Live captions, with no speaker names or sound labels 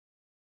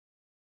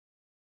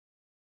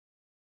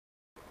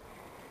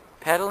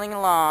Pedaling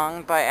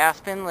along by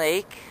Aspen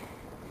Lake.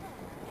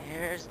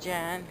 Here's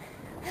Jen.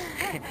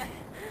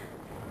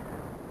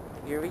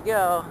 Here we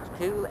go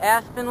to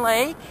Aspen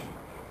Lake.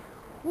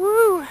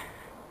 Woo!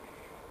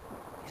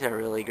 These are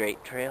really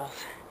great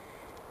trails.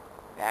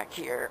 Back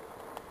here.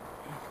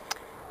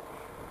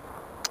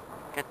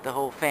 Got the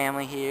whole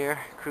family here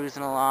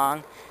cruising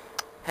along.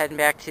 Heading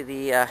back to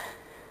the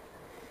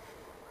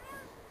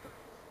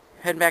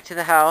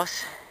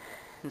house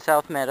in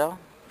South Meadow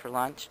for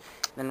lunch.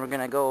 Then we're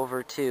gonna going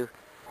over to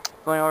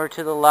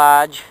the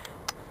lodge.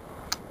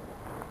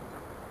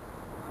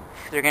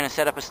 They're gonna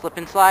set up a slip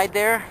and slide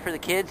there for the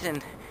kids,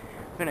 and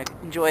we're gonna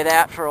enjoy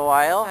that for a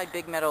while. Hi,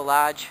 Big Meadow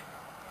Lodge.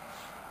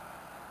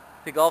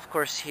 The golf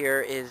course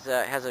here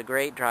has a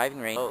great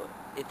driving range. Oh,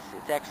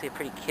 it's actually a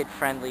pretty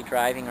kid-friendly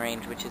driving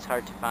range, which is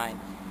hard to find.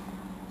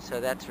 So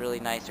that's really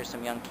nice. There's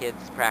some young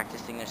kids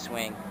practicing their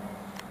swing.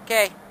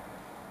 Okay.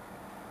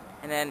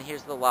 And then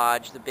here's the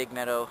lodge, the Big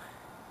Meadow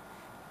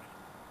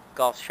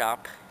golf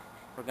shop.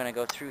 We're going to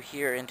go through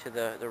here into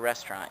the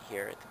restaurant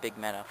here at the Big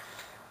Meadow.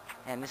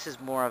 And this is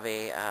more of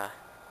a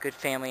good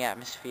family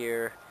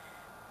atmosphere,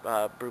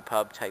 brew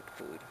pub type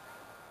food.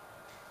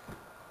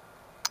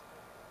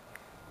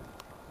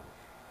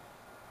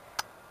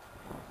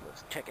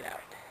 Let's check it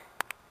out.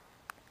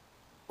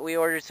 We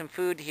ordered some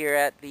food here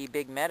at the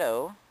Big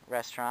Meadow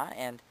restaurant,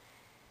 and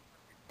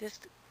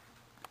just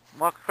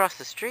walk across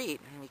the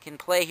street and we can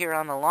play here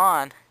on the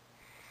lawn,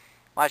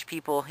 watch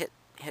people hit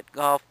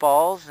golf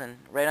balls, and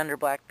right under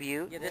Black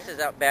Butte. Yeah, this is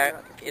out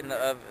back in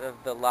of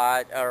the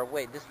lodge, or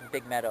wait, this is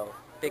Big Meadow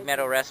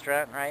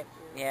restaurant, right?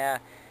 Yeah,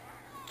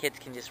 kids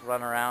can just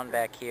run around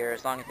back here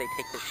as long as they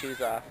take their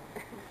shoes off.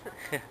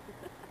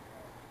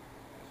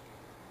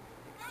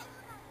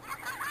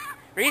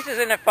 Reese,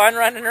 isn't it fun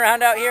running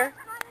around out here?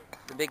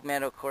 The Big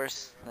Meadow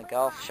course, the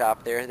golf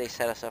shop there, they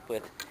set us up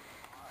with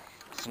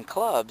some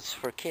clubs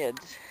for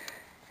kids.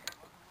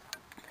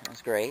 That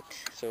was great.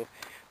 So we're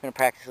going to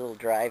practice a little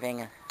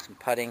driving, some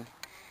putting.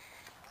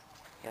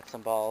 Got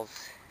some balls.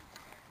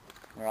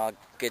 We're all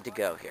good to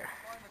go here.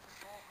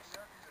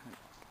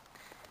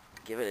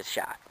 Give it a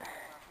shot.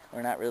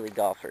 We're not really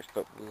golfers,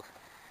 but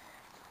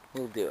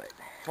we'll do it.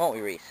 Won't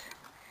we, Reese?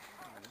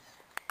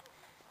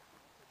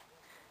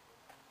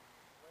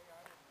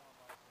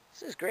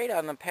 This is great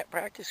on the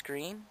practice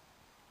green.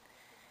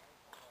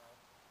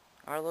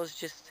 Arlo's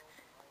just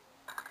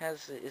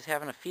is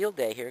having a field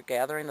day here,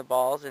 gathering the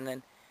balls and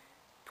then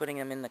putting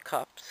them in the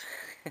cups.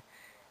 And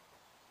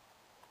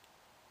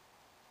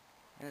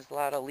there's a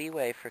lot of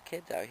leeway for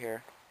kids out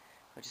here.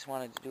 I just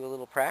wanted to do a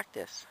little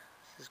practice.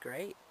 This is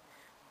great.